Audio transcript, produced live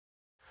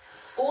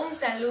Un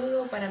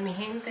saludo para mi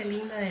gente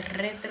linda de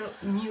Retro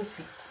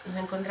Music. Nos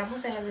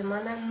encontramos en la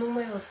semana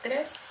número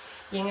 3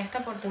 y en esta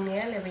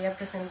oportunidad les voy a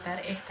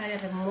presentar esta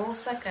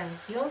hermosa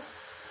canción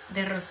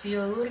de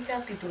Rocío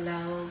Durcal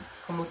titulado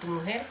Como tu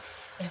mujer.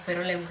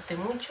 Espero les guste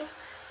mucho.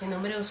 Mi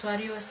nombre de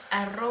usuario es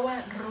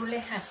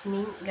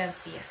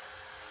 @rulejazmingarcía.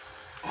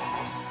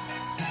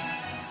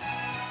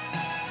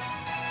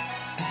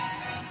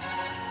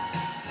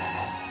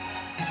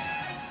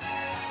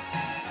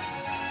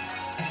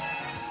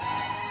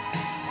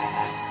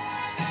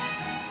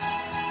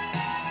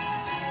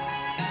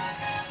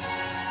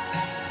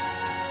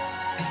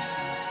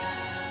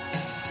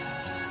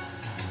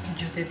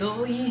 Yo te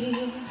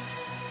doy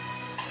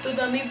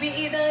toda mi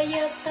vida y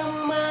hasta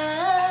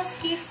más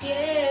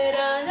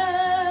quisiera.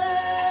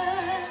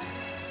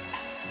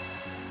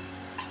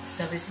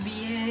 Sabes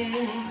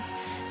bien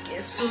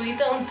que soy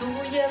tan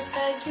tuya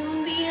hasta que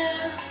un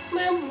día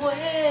me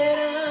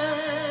muera.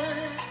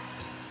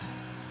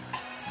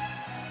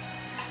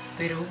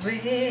 Pero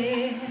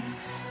ves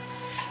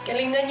que al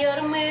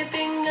engañarme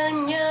te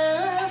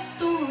engañas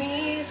tú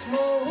mismo.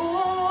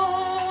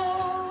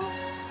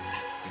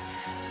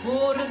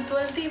 Por tu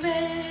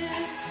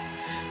altivez,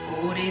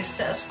 por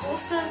esas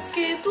cosas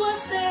que tú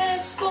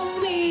haces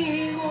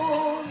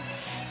conmigo,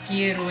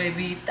 quiero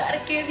evitar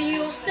que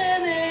Dios te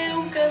dé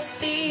un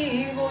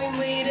castigo y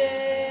me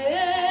iré,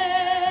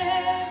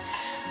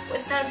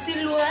 pues así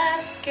lo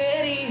has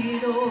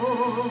querido.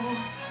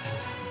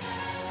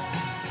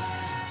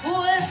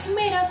 Pues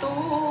mira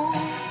tú,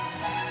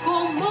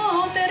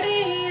 cómo te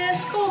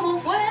ríes,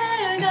 cómo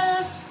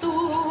juegas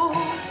tú,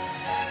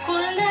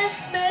 con la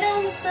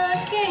esperanza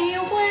que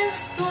yo he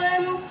puesto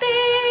en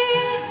ti,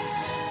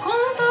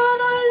 con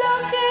todo lo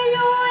que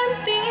yo en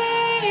ti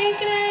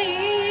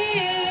creí.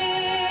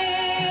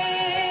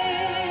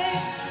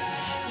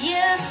 Y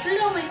es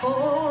lo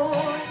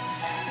mejor,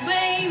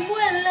 ve y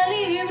vuela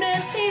libre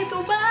si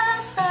tú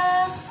vas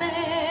a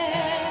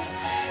ser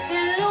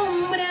el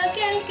hombre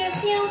aquel que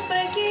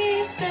siempre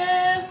quise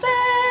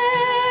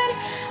ver,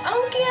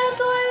 aunque a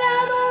tu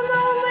lado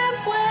no me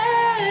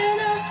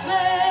puedas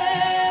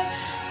ver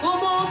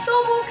como tu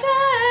mujer.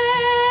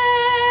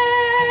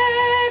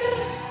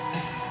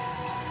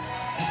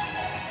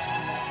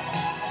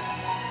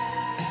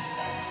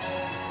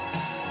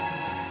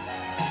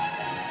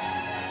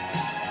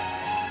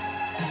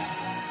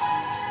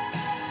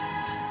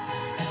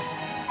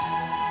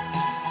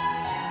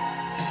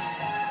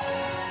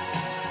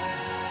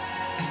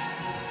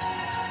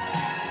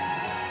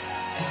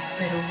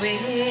 Pero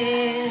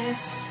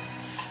ves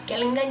que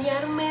al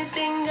engañarme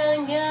te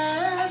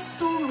engañas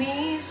tú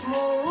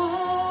mismo.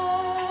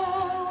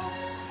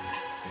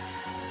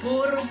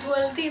 Por tu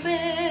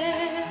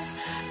altivez,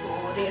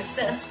 por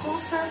esas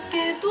cosas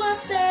que tú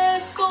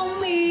haces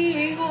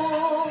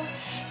conmigo,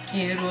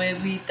 quiero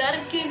evitar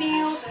que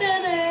Dios te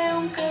dé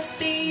un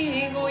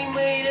castigo y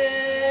me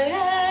iré,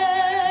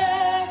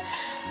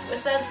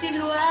 pues así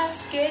lo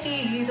has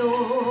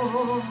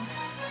querido.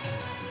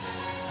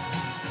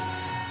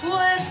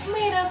 Pues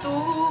mira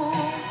tú,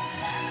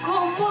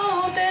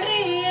 cómo te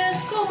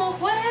ríes, cómo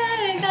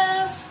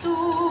juegas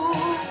tú,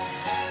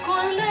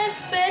 con la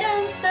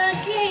esperanza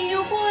que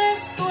yo he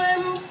puesto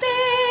en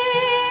ti,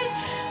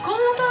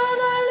 con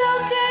todo lo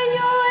que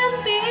yo en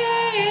ti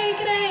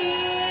creí.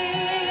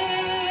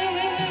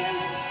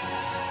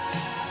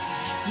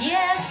 Y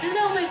es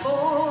lo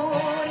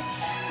mejor,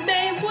 ve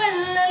y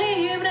vuela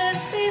libre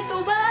si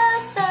tú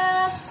vas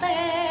a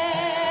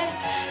ser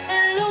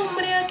el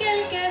hombre aquel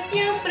que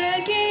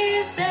siempre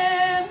quise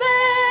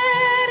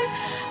ver,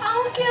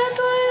 aunque a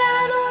tu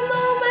lado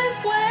no me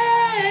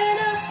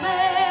puedas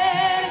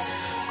ver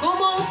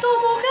como tu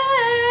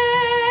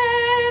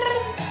mujer.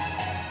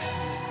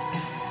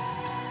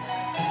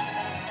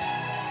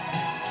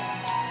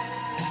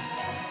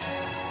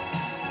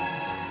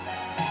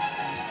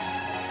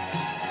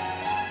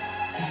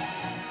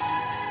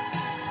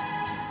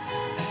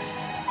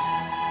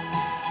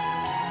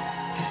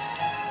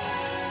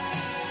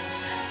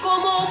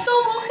 Como tu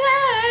mujer.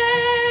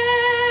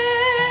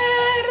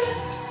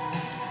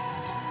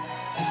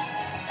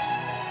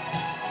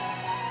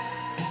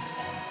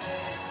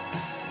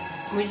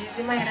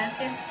 Muchísimas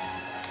gracias.